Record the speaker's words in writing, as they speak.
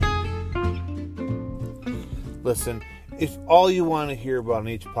Listen, if all you want to hear about in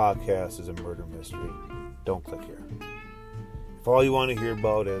each podcast is a murder mystery, don't click here. If all you want to hear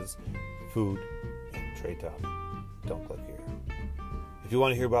about is food and Trey Top, don't click here. If you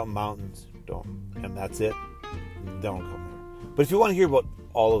want to hear about mountains, and that's it, don't come here. But if you want to hear about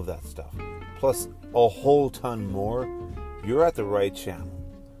all of that stuff, plus a whole ton more, you're at the right channel.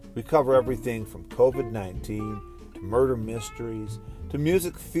 We cover everything from COVID-19 to murder mysteries to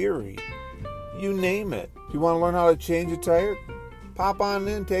music theory. You name it. If you want to learn how to change a tire, pop on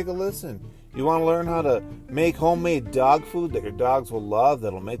in, take a listen. You want to learn how to make homemade dog food that your dogs will love,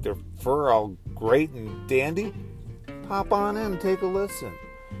 that'll make their fur all great and dandy? Pop on in, take a listen.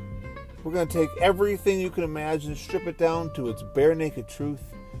 We're going to take everything you can imagine, strip it down to its bare naked truth,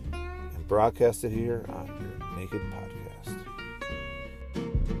 and broadcast it here on your Naked Podcast.